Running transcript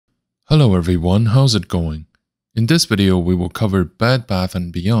Hello everyone, how's it going? In this video, we will cover Bed Bath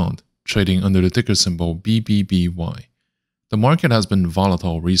 & Beyond, trading under the ticker symbol BBBY. The market has been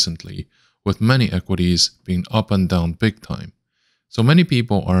volatile recently, with many equities being up and down big time. So many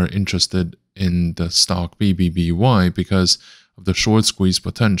people are interested in the stock BBBY because of the short squeeze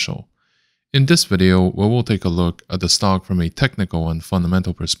potential. In this video, we will take a look at the stock from a technical and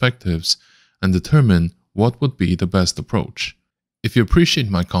fundamental perspectives and determine what would be the best approach. If you appreciate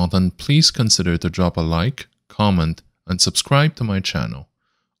my content, please consider to drop a like, comment, and subscribe to my channel.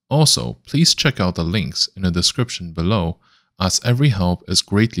 Also, please check out the links in the description below, as every help is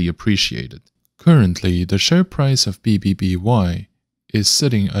greatly appreciated. Currently, the share price of BBBY is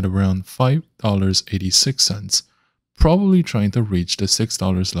sitting at around $5.86, probably trying to reach the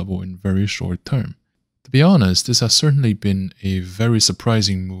 $6 level in very short term. To be honest, this has certainly been a very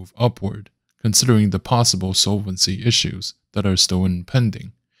surprising move upward, considering the possible solvency issues that are still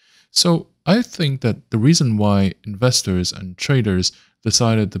impending. So I think that the reason why investors and traders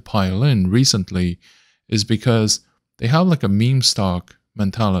decided to pile in recently is because they have like a meme stock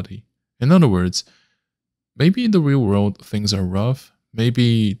mentality. In other words, maybe in the real world things are rough,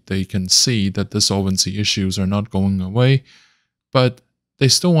 maybe they can see that the solvency issues are not going away, but they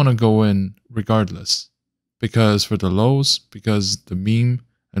still want to go in regardless. Because for the lows, because the meme,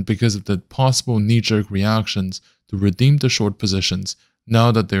 and because of the possible knee-jerk reactions to redeem the short positions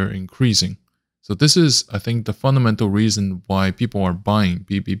now that they're increasing. So this is, I think, the fundamental reason why people are buying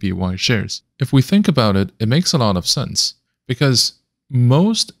BBBY shares. If we think about it, it makes a lot of sense because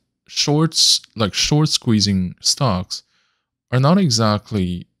most short squeezing stocks are not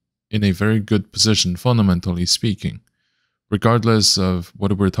exactly in a very good position, fundamentally speaking. Regardless of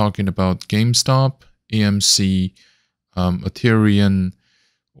whether we're talking about GameStop, AMC, Ethereum,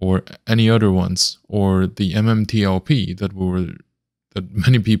 or any other ones, or the MMTLP that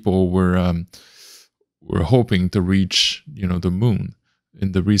many people were hoping to reach, the moon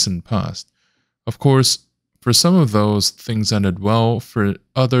in the recent past. Of course, for some of those, things ended well. For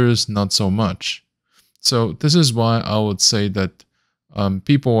others, not so much. So this is why I would say that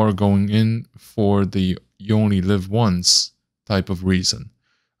people are going in for the "you only live once" type of reason,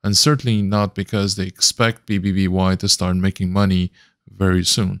 and certainly not because they expect BBBY to start making money very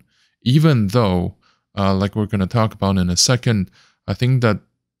soon. Even though, like we're going to talk about in a second, I think that,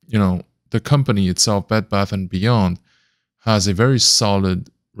 the company itself, Bed Bath & Beyond, has a very solid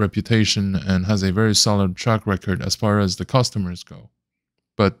reputation and has a very solid track record as far as the customers go.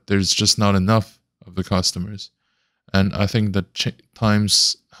 But there's just not enough of the customers. And I think that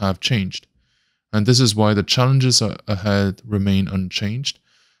times have changed. And this is why the challenges ahead remain unchanged.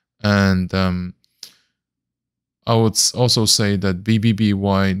 And I would also say that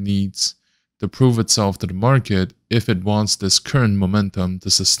BBBY needs to prove itself to the market if it wants this current momentum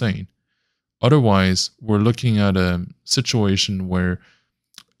to sustain. Otherwise, we're looking at a situation where,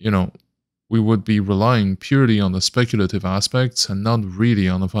 we would be relying purely on the speculative aspects and not really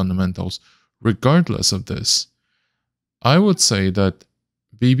on the fundamentals. Regardless of this, I would say that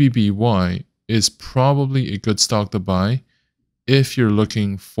BBBY is probably a good stock to buy if you're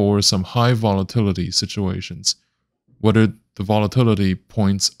looking for some high volatility situations, whether the volatility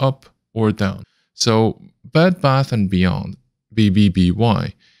points up or down. So Bed Bath & Beyond,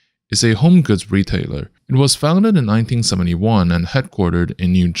 BBBY, is a home goods retailer. It was founded in 1971 and headquartered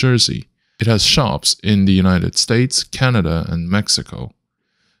in New Jersey. It has shops in the United States, Canada, and Mexico.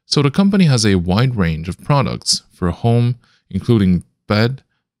 So the company has a wide range of products for home, including bed,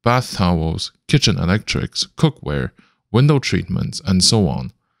 bath towels, kitchen electrics, cookware, window treatments, and so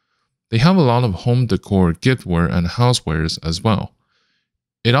on. They have a lot of home decor, giftware, and housewares as well.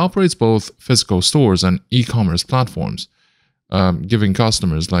 It operates both physical stores and e-commerce platforms, giving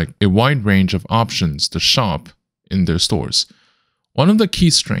customers like a wide range of options to shop in their stores. One of the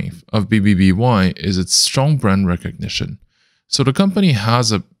key strengths of BBBY is its strong brand recognition. So the company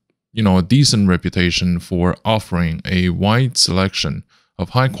has a decent reputation for offering a wide selection of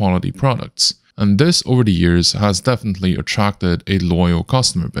high-quality products. And this, over the years, has definitely attracted a loyal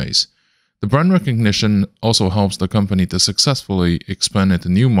customer base. The brand recognition also helps the company to successfully expand into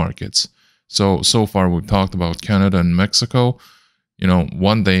new markets. So far we've talked about Canada and Mexico.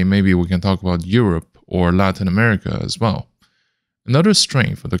 One day maybe we can talk about Europe or Latin America as well. Another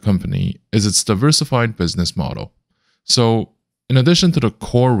strength of the company is its diversified business model. So in addition to the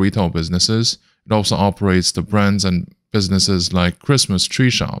core retail businesses, it also operates the brands and businesses like Christmas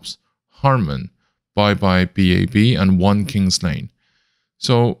Tree Shops, Harmon, BBBY BBBY, and One Kings Lane.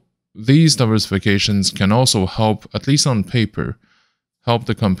 So these diversifications can also help, at least on paper, help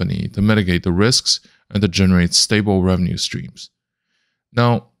the company to mitigate the risks and to generate stable revenue streams.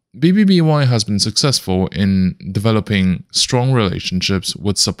 Now, BBBY has been successful in developing strong relationships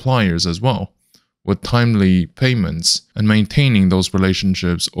with suppliers as well, with timely payments and maintaining those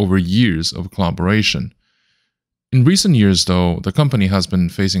relationships over years of collaboration. In recent years, though, the company has been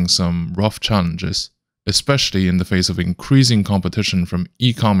facing some rough challenges, especially in the face of increasing competition from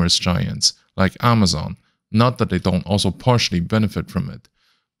e-commerce giants like Amazon. Not that they don't also partially benefit from it,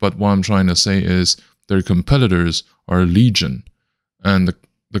 but what I'm trying to say is their competitors are legion, and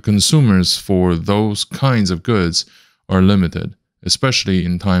the consumers for those kinds of goods are limited, especially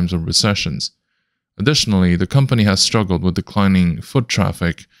in times of recessions. Additionally, the company has struggled with declining foot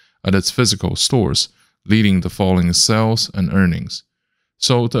traffic at its physical stores, leading to falling sales and earnings.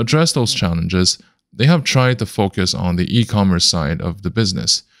 So to address those challenges, they have tried to focus on the e-commerce side of the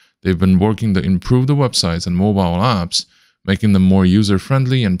business. They've been working to improve the websites and mobile apps, making them more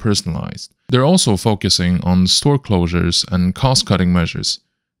user-friendly and personalized. They're also focusing on store closures and cost-cutting measures.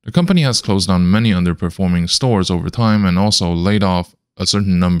 The company has closed down many underperforming stores over time and also laid off a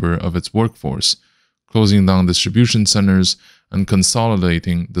certain number of its workforce, closing down distribution centers and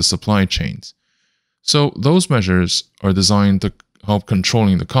consolidating the supply chains. So those measures are designed to help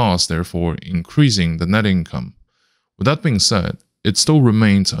controlling the cost, therefore increasing the net income. With that being said, it still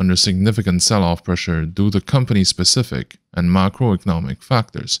remains under significant sell-off pressure due to company-specific and macroeconomic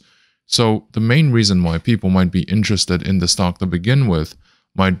factors. So the main reason why people might be interested in the stock to begin with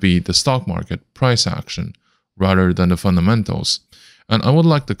might be the stock market price action rather than the fundamentals. And I would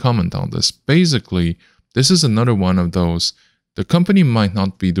like to comment on this. Basically, this is another one of those, the company might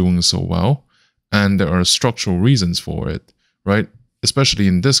not be doing so well, and there are structural reasons for it, right? Especially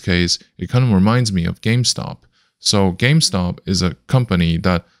in this case, it kind of reminds me of GameStop. So GameStop is a company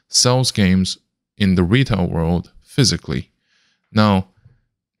that sells games in the retail world physically. Now,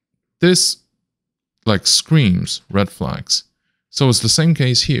 this like screams red flags. So it's the same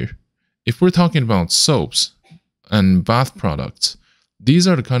case here. If we're talking about soaps and bath products, these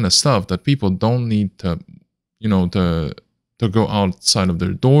are the kind of stuff that people don't need to, to go outside of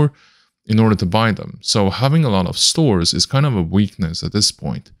their door in order to buy them. So having a lot of stores is kind of a weakness at this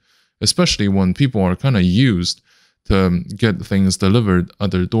point, especially when people are kind of used to get things delivered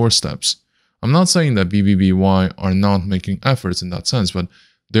at their doorsteps. I'm not saying that BBBY are not making efforts in that sense, but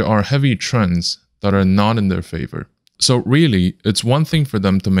there are heavy trends that are not in their favor. So really, it's one thing for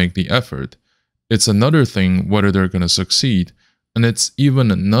them to make the effort. It's another thing whether they're going to succeed. And it's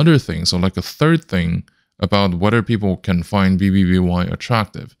even another thing, so like a third thing, about whether people can find BBBY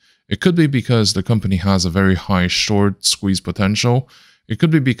attractive. It could be because the company has a very high short squeeze potential. It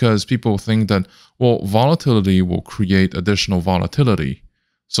could be because people think that, well, volatility will create additional volatility.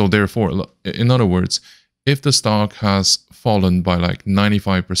 So therefore, in other words, if the stock has fallen by like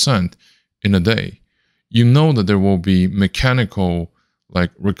 95% in a day, you know that there will be mechanical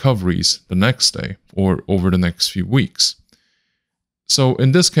like recoveries the next day or over the next few weeks. So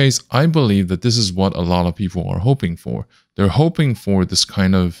in this case, I believe that this is what a lot of people are hoping for. They're hoping for this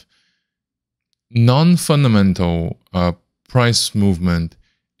kind of non-fundamental price movement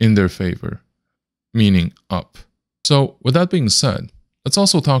in their favor, meaning up. So with that being said, let's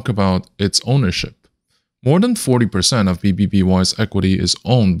also talk about its ownership. More than 40% of BBBY's equity is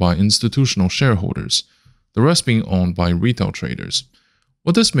owned by institutional shareholders, the rest being owned by retail traders.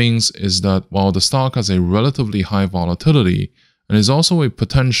 What this means is that while the stock has a relatively high volatility and is also a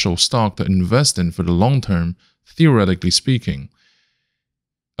potential stock to invest in for the long term, theoretically speaking,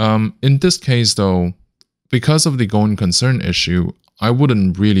 in this case though, because of the going concern issue, I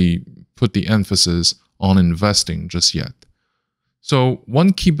wouldn't really put the emphasis on investing just yet. So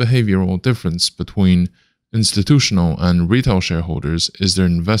one key behavioral difference between institutional and retail shareholders is their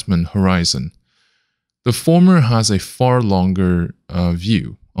investment horizon. The former has a far longer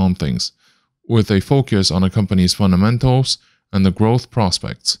view on things, with a focus on a company's fundamentals and the growth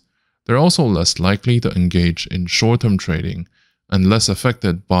prospects. They're also less likely to engage in short-term trading and less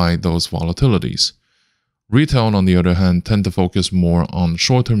affected by those volatilities. Retail, on the other hand, tend to focus more on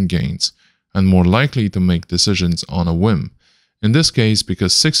short-term gains and more likely to make decisions on a whim. In this case,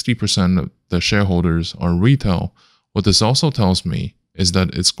 because 60% of the shareholders are retail, what this also tells me is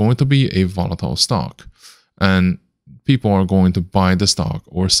that it's going to be a volatile stock, and people are going to buy the stock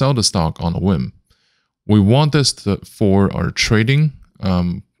or sell the stock on a whim. We want this for our trading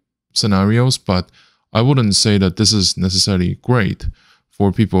scenarios, but I wouldn't say that this is necessarily great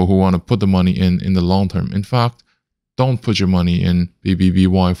for people who want to put the money in the long term. In fact, don't put your money in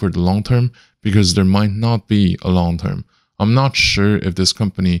BBBY for the long term because there might not be a long term. I'm not sure if this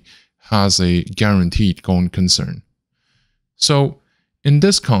company has a guaranteed going concern. So in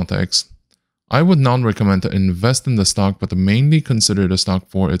this context, I would not recommend to invest in the stock, but to mainly consider the stock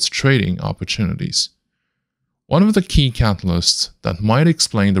for its trading opportunities. One of the key catalysts that might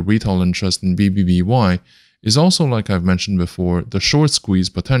explain the retail interest in BBBY is also, like I've mentioned before, the short squeeze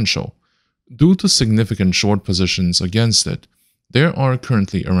potential. Due to significant short positions against it, there are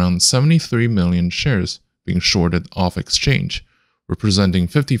currently around 73 million shares being shorted off exchange, representing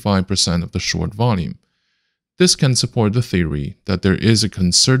 55% of the short volume. This can support the theory that there is a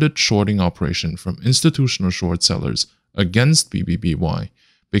concerted shorting operation from institutional short sellers against BBBY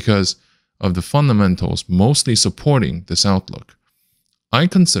because of the fundamentals mostly supporting this outlook. I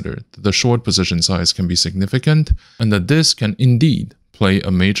consider that the short position size can be significant and that this can indeed play a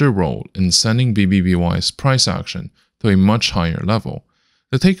major role in sending BBBY's price action to a much higher level.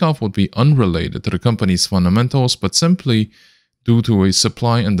 The takeoff would be unrelated to the company's fundamentals but simply due to a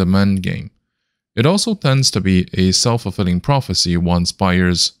supply and demand game. It also tends to be a self-fulfilling prophecy once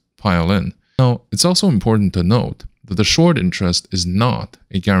buyers pile in. Now, it's also important to note that the short interest is not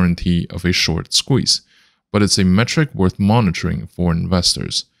a guarantee of a short squeeze, but it's a metric worth monitoring for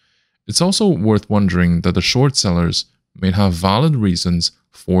investors. It's also worth wondering that the short sellers may have valid reasons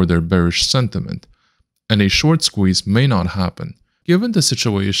for their bearish sentiment, and a short squeeze may not happen. Given the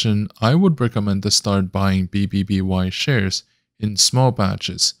situation, I would recommend to start buying BBBY shares in small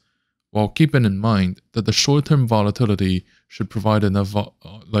batches, while keeping in mind that the short-term volatility should provide enough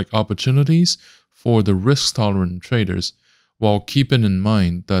opportunities for the risk-tolerant traders, while keeping in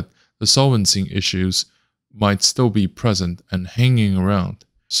mind that the solvency issues might still be present and hanging around.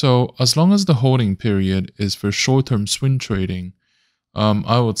 So as long as the holding period is for short-term swing trading,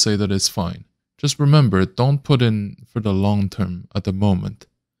 I would say that it's fine. Just remember, don't put in for the long term at the moment.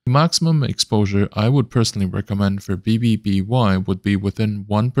 The maximum exposure I would personally recommend for BBBY would be within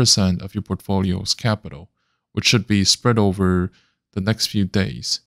 1% of your portfolio's capital, which should be spread over the next few days.